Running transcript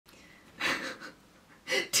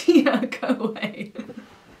Go away.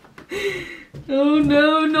 Oh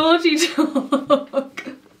no, naughty dog.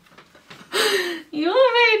 You're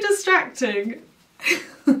very distracting.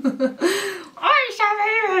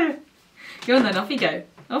 Go on then, off you go.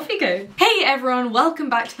 Off you go. Hey everyone, welcome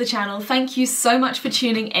back to the channel. Thank you so much for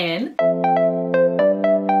tuning in.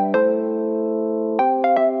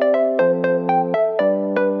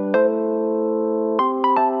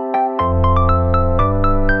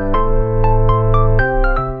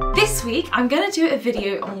 This week, I'm going to do a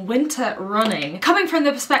video on winter running, coming from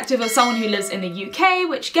the perspective of someone who lives in the UK,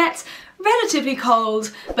 which gets relatively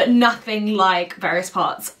cold, but nothing like various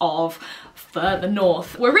parts of further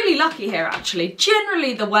north. We're really lucky here actually.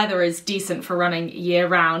 Generally the weather is decent for running year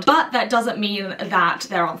round, but that doesn't mean that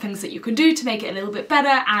there aren't things that you can do to make it a little bit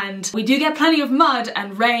better, and we do get plenty of mud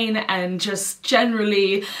and rain and just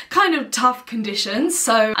generally kind of tough conditions.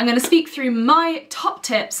 So I'm going to speak through my top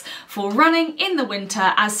tips for running in the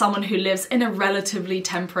winter as someone who lives in a relatively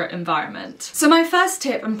temperate environment. So my first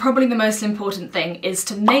tip, and probably the most important thing, is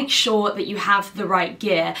to make sure that you have the right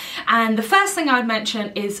gear. And the first thing I would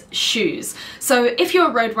mention is shoes. So if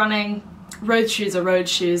you're road running, road shoes are road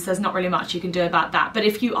shoes, there's not really much you can do about that. But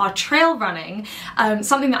if you are trail running,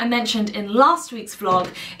 something that I mentioned in last week's vlog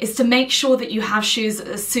is to make sure that you have shoes that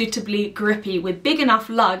are suitably grippy with big enough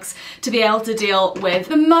lugs to be able to deal with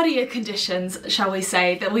the muddier conditions, shall we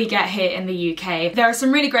say, that we get here in the UK. There are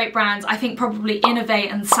some really great brands. I think probably Innovate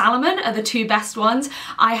and Salomon are the two best ones.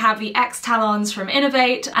 I have the X Talons from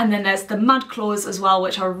Innovate, and then there's the Mud Claws as well,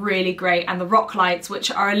 which are really great, and the Rock Lights, which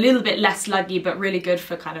are a little bit less luggy but really good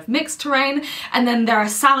for kind of mixed terrain. And then there are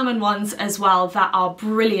Salomon ones as well that are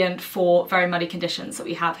brilliant for very muddy conditions that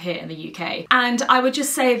we have here in the UK. And I would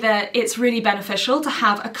just say that it's really beneficial to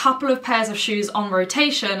have a couple of pairs of shoes on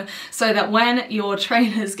rotation so that when your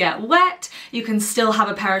trainers get wet, you can still have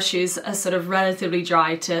a pair of shoes that are sort of relatively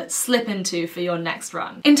dry to slip into for your next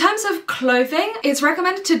run. In terms of clothing, it's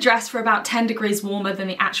recommended to dress for about 10 degrees warmer than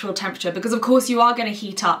the actual temperature, because of course you are going to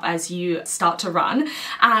heat up as you start to run,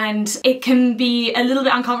 and it can be a little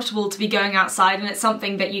bit uncomfortable to be going outside, and it's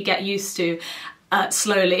something that you get used to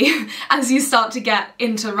slowly as you start to get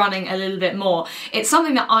into running a little bit more. It's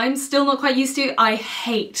something that I'm still not quite used to. I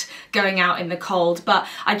hate going out in the cold, but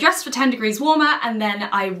I dress for 10 degrees warmer and then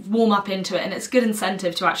I warm up into it, and it's good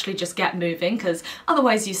incentive to actually just get moving, because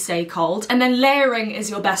otherwise you stay cold. And then layering is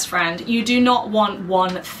your best friend. You do not want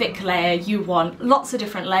one thick layer, you want lots of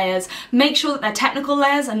different layers. Make sure that they're technical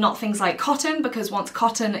layers and not things like cotton, because once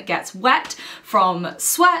cotton gets wet from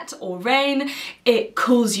sweat or rain, it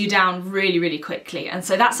cools you down really, really quickly. And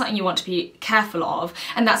so that's something you want to be careful of.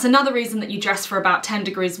 And that's another reason that you dress for about 10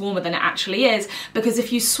 degrees warmer than it actually is, because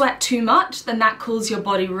if you sweat too much, then that cools your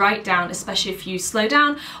body right down, especially if you slow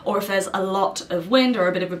down or if there's a lot of wind or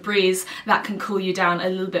a bit of a breeze, that can cool you down a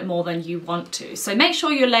little bit more than you want to. So make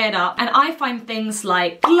sure you're layered up. And I find things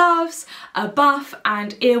like gloves, a buff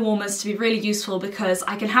and ear warmers to be really useful, because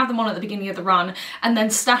I can have them on at the beginning of the run and then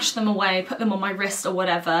stash them away, put them on my wrist or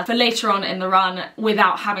whatever for later on in the run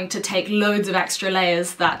without having to take loads of extra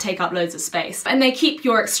layers that take up loads of space. And they keep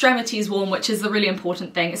your extremities warm, which is the really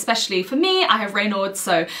important thing, especially for me. I have Raynaud's,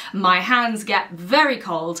 so my hands get very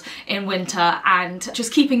cold in winter, and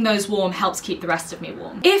just keeping those warm helps keep the rest of me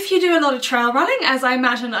warm. If you do a lot of trail running, as I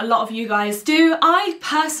imagine a lot of you guys do, I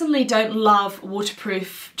personally don't love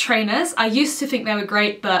waterproof trainers. I used to think they were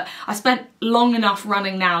great, but I spent long enough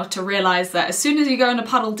running now to realise that as soon as you go in a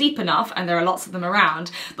puddle deep enough, and there are lots of them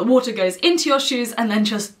around, the water goes into your shoes and then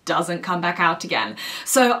just doesn't come back out again.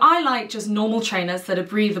 So I like just normal trainers that are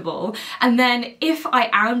breathable, and then if I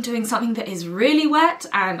am doing something that is really wet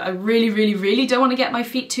and I really don't want to get my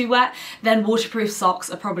feet too wet, then waterproof socks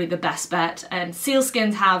are probably the best bet, and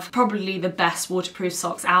Sealskins have probably the best waterproof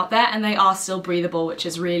socks out there, and they are still breathable, which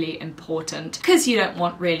is really important because you don't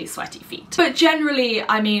want really sweaty feet. But generally,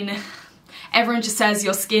 I mean, everyone just says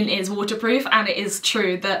your skin is waterproof, and it is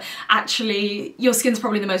true that actually your skin's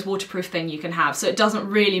probably the most waterproof thing you can have, so it doesn't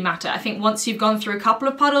really matter. I think once you've gone through a couple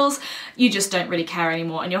of puddles, you just don't really care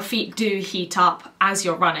anymore, and your feet do heat up as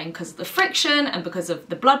you're running because of the friction and because of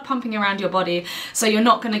the blood pumping around your body, so you're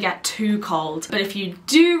not going to get too cold. But if you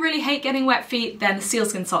do really hate getting wet feet, then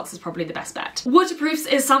sealskin socks is probably the best bet. Waterproofs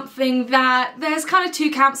is something that there's kind of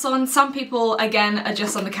two camps on. Some people, again, are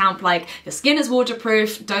just on the camp like, your skin is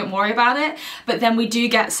waterproof, don't worry about it, but then we do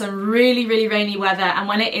get some really, really rainy weather, and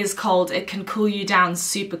when it is cold, it can cool you down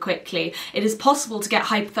super quickly. It is possible to get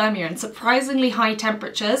hypothermia and surprisingly high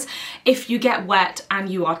temperatures if you get wet and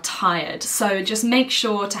you are tired. So just make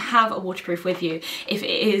sure to have a waterproof with you if it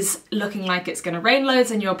is looking like it's going to rain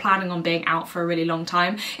loads and you're planning on being out for a really long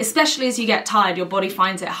time. Especially as you get tired, your body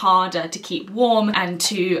finds it harder to keep warm and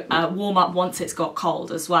to warm up once it's got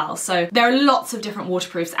cold as well. So there are lots of different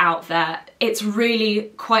waterproofs out there. It's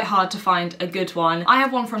really quite hard to find a good one. I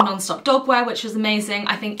have one from Non-Stop Dogwear, which is amazing.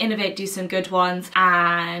 I think Innovate do some good ones,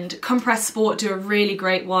 and Compress Sport do a really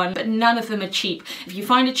great one, but none of them are cheap. If you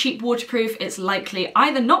find a cheap waterproof, it's likely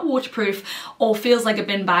either not waterproof or feels like a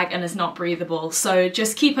bin bag and is not breathable. So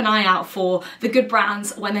just keep an eye out for the good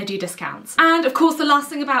brands when they do discounts. And of course, the last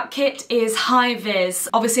thing about kit is high vis.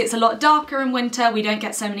 Obviously, it's a lot darker in winter. We don't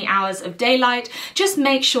get so many hours of daylight. Just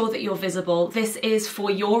make sure that you're visible. This is for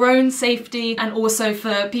your own safety and also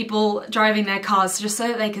for people driving their cars, just so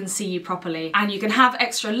that they can see you properly. And you can have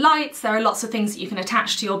extra lights. There are lots of things that you can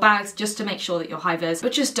attach to your bags just to make sure that you're high vis,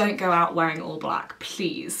 but just don't go out wearing all black,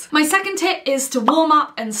 please. My second tip is to warm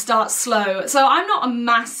up and start slow. So I'm not a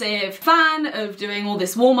massive fan of doing all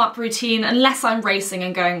this warm up routine unless I'm racing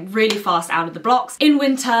and going really fast out of the blocks. In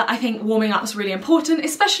winter, I think warming up is really important,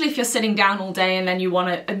 especially if you're sitting down all day and then you want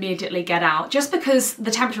to immediately get out, just because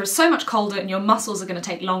the temperature is so much colder and your muscles are going to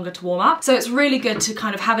take longer to warm up. So it's really good to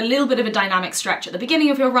kind of have a little bit of a dynamic stretch at the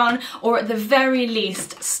beginning of your run, or at the very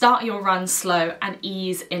least start your run slow and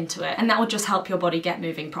ease into it, and that will just help your body get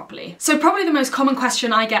moving properly. So probably the most common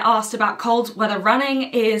question I get asked about cold weather running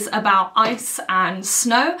is about ice and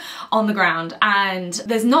snow on the ground, and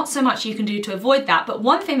there's not so much you can do to avoid that, but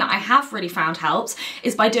one thing that I have really found helps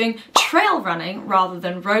is by doing trail running rather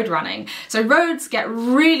than road running. So roads get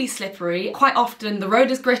really slippery. Quite often the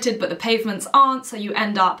road is gritted but the pavements aren't, so you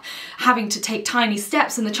end up having to take tiny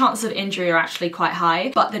steps and the chances of injury are actually quite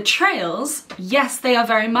high. But the trails, yes, they are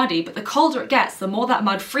very muddy, but the colder it gets, the more that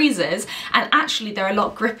mud freezes, and actually they're a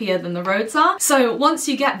lot grippier than the roads are. So once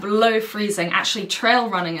you get below freezing, actually trail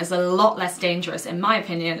running is a lot less dangerous, in my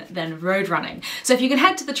opinion, than road running. So if you can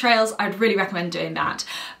head to the trails, I'd really recommend doing that.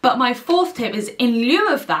 But my fourth tip is, in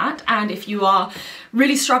lieu of that, and if you are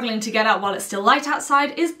really struggling to get out while it's still light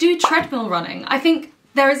outside, is do treadmill running. I think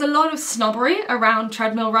there is a lot of snobbery around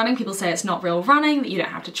treadmill running. People say it's not real running, that you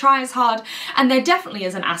don't have to try as hard, and there definitely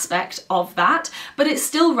is an aspect of that, but it's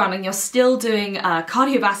still running. You're still doing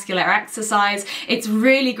cardiovascular exercise. It's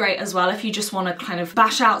really great as well if you just want to kind of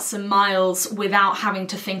bash out some miles without having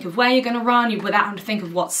to think of where you're going to run, without having to think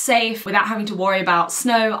of what's safe, without having to worry about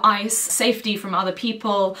snow, ice, safety from other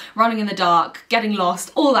people, running in the dark, getting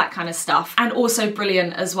lost, all that kind of stuff. And also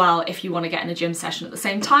brilliant as well if you want to get in a gym session at the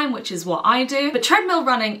same time, which is what I do. But treadmill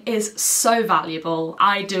running is so valuable.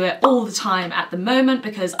 I do it all the time at the moment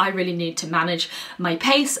because I really need to manage my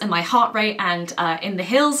pace and my heart rate, and in the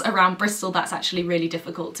hills around Bristol that's actually really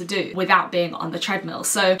difficult to do without being on the treadmill.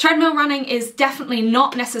 So treadmill running is definitely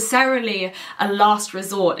not necessarily a last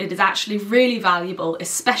resort. It is actually really valuable,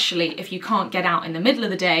 especially if you can't get out in the middle of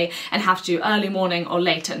the day and have to early morning or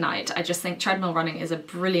late at night. I just think treadmill running is a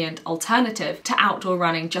brilliant alternative to outdoor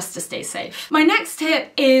running just to stay safe. My next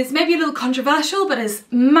tip is maybe a little controversial, but has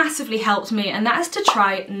massively helped me, and that is to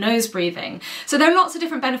try nose breathing. So there are lots of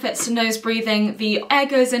different benefits to nose breathing. The air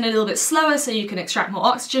goes in a little bit slower so you can extract more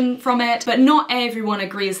oxygen from it, but not everyone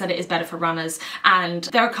agrees that it is better for runners, and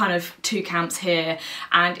there are kind of two camps here,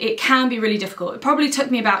 and it can be really difficult. It probably took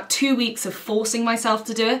me about 2 weeks of forcing myself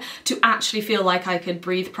to do it to actually feel like I could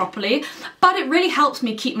breathe properly, but it really helped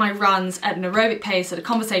me keep my runs at an aerobic pace, at a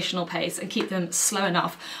conversational pace, and keep them slow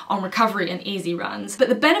enough on recovery and easy runs. But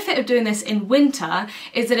the benefit of doing this in winter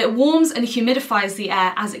is that it warms and humidifies the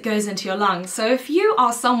air as it goes into your lungs. So if you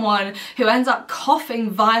are someone who ends up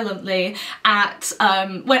coughing violently at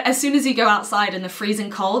as soon as you go outside in the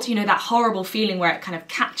freezing cold, you know, that horrible feeling where it kind of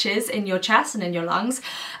catches in your chest and in your lungs,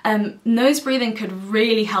 nose breathing could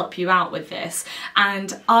really help you out with this.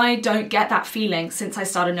 And I don't get that feeling since I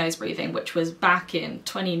started nose breathing, which was back in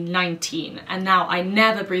 2019, and now I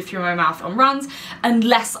never breathe through my mouth on runs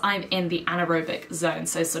unless I'm in the anaerobic zone,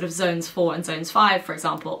 so sort of zones 4 and zones 5, for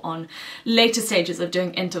example, on later stages of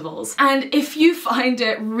doing intervals. And if you find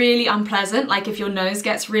it really unpleasant, like if your nose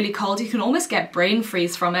gets really cold, you can almost get brain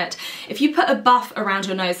freeze from it. If you put a buff around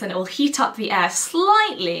your nose, then it will heat up the air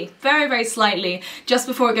slightly, very, very slightly, just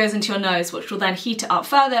before it goes into your nose, which will then heat it up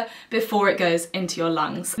further before it goes into your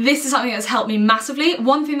lungs. This is something that's helped me massively.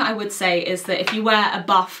 One thing that I would say is that if you wear a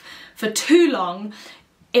buff for too long,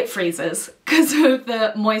 it freezes because of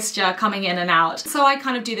the moisture coming in and out. So I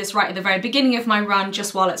kind of do this right at the very beginning of my run,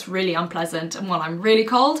 just while it's really unpleasant and while I'm really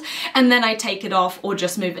cold, and then I take it off or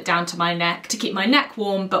just move it down to my neck to keep my neck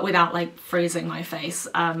warm but without like freezing my face,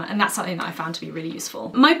 and that's something that I found to be really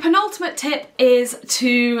useful. My penultimate tip is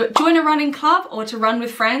to join a running club or to run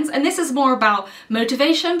with friends, and this is more about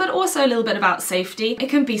motivation but also a little bit about safety. It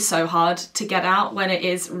can be so hard to get out when it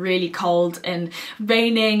is really cold and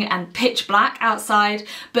raining and pitch black outside,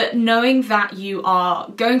 but knowing that you are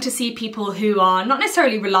going to see people who are not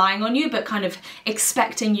necessarily relying on you but kind of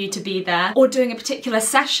expecting you to be there, or doing a particular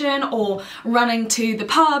session or running to the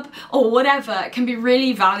pub or whatever, can be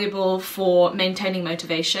really valuable for maintaining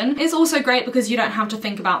motivation. It's also great because you don't have to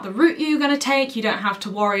think about the route you're going to take, you don't have to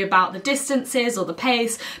worry about the distances or the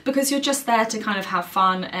pace, because you're just there to kind of have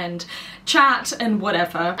fun and chat and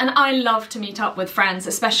whatever. And I love to meet up with friends,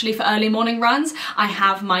 especially for early morning runs. I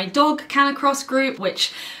have my dog Canicross group,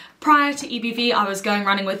 which prior to EBV, I was going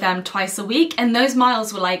running with them twice a week, and those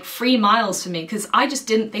miles were like free miles for me because I just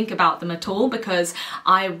didn't think about them at all, because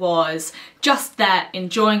I was just there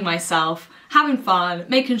enjoying myself, having fun,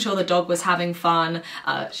 making sure the dog was having fun.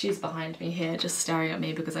 She's behind me here just staring at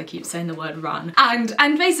me because I keep saying the word run.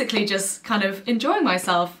 And basically just kind of enjoying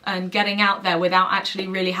myself and getting out there without actually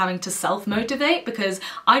really having to self-motivate, because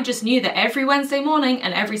I just knew that every Wednesday morning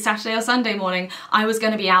and every Saturday or Sunday morning I was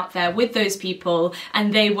going to be out there with those people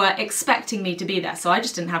and they were expecting me to be there, so I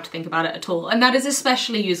just didn't have to think about it at all. And that is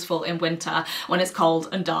especially useful in winter when it's cold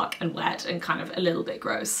and dark and wet and kind of a little bit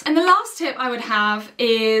gross. And the last tip I would have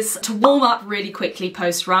is to warm up really quickly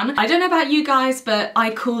post-run. I don't know about you guys, but I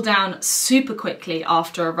cool down super quickly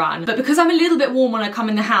after a run. But because I'm a little bit warm when I come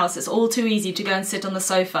in the house, it's all too easy to go and sit on the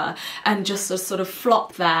sofa and just sort of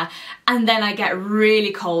flop there, and then I get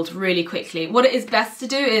really cold really quickly. What it is best to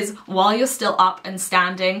do is, while you're still up and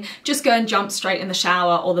standing, just go and jump straight in the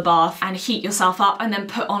shower or the bath and heat yourself up, and then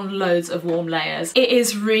put on loads of warm layers. It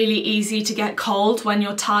is really easy to get cold when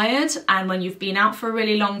you're tired and when you've been out for a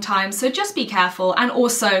really long time, so just be careful. And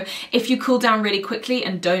also, if you cool down really quickly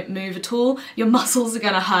and don't move at all, your muscles are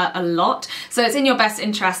gonna hurt a lot. So it's in your best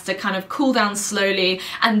interest to kind of cool down slowly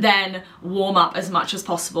and then warm up as much as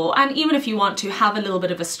possible. And even if you want to have a little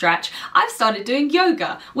bit of a stretch, I've started doing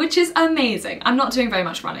yoga, which is amazing. I'm not doing very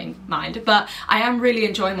much running, mind, but I am really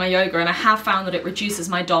enjoying my yoga, and I have found that it reduces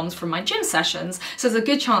my DOMS from my gym sessions, so there's a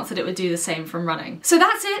good chance that it would do the same from running. So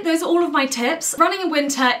that's it, those are all of my tips. Running in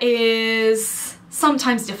winter is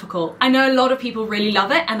sometimes difficult. I know a lot of people really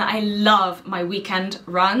love it, and I love my weekend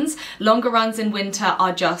runs. Longer runs in winter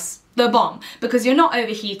are just the bomb because you're not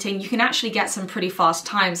overheating, you can actually get some pretty fast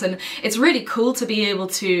times, and it's really cool to be able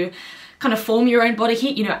to kind of form your own body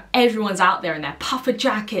heat. You know, everyone's out there in their puffer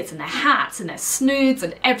jackets and their hats and their snoods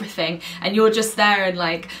and everything, and you're just there in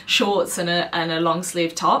like shorts and a long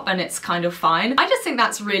sleeve top, and it's kind of fine. I just think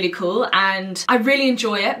that's really cool and I really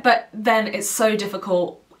enjoy it, but then it's so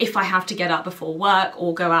difficult if I have to get up before work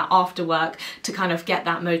or go out after work to kind of get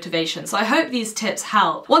that motivation. So I hope these tips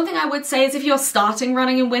help. One thing I would say is if you're starting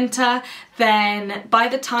running in winter, then by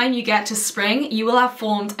the time you get to spring, you will have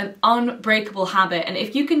formed an unbreakable habit. And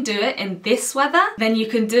if you can do it in this weather, then you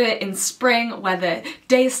can do it in spring, where the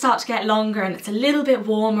days start to get longer and it's a little bit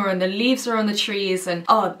warmer and the leaves are on the trees, and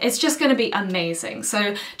oh, it's just gonna be amazing.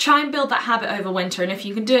 So try and build that habit over winter, and if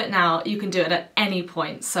you can do it now, you can do it at any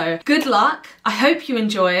point. So good luck. I hope you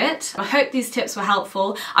enjoy it. I hope these tips were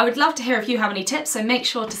helpful. I would love to hear if you have any tips, so make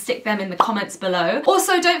sure to stick them in the comments below.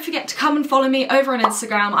 Also, don't forget to come and follow me over on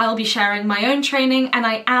Instagram. I'll be sharing my own training, and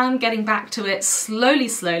I am getting back to it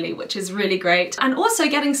slowly, which is really great. And also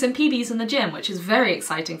getting some PBs in the gym, which is very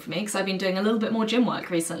exciting for me because I've been doing a little bit more gym work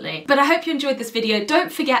recently. But I hope you enjoyed this video.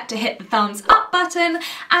 Don't forget to hit the thumbs up button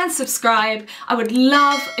and subscribe. I would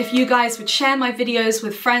love if you guys would share my videos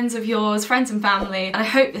with friends of yours, friends and family, and I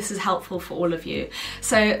hope this is helpful for all of you.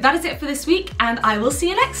 So that is it for this week, and I will see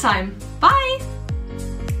you next time. Bye!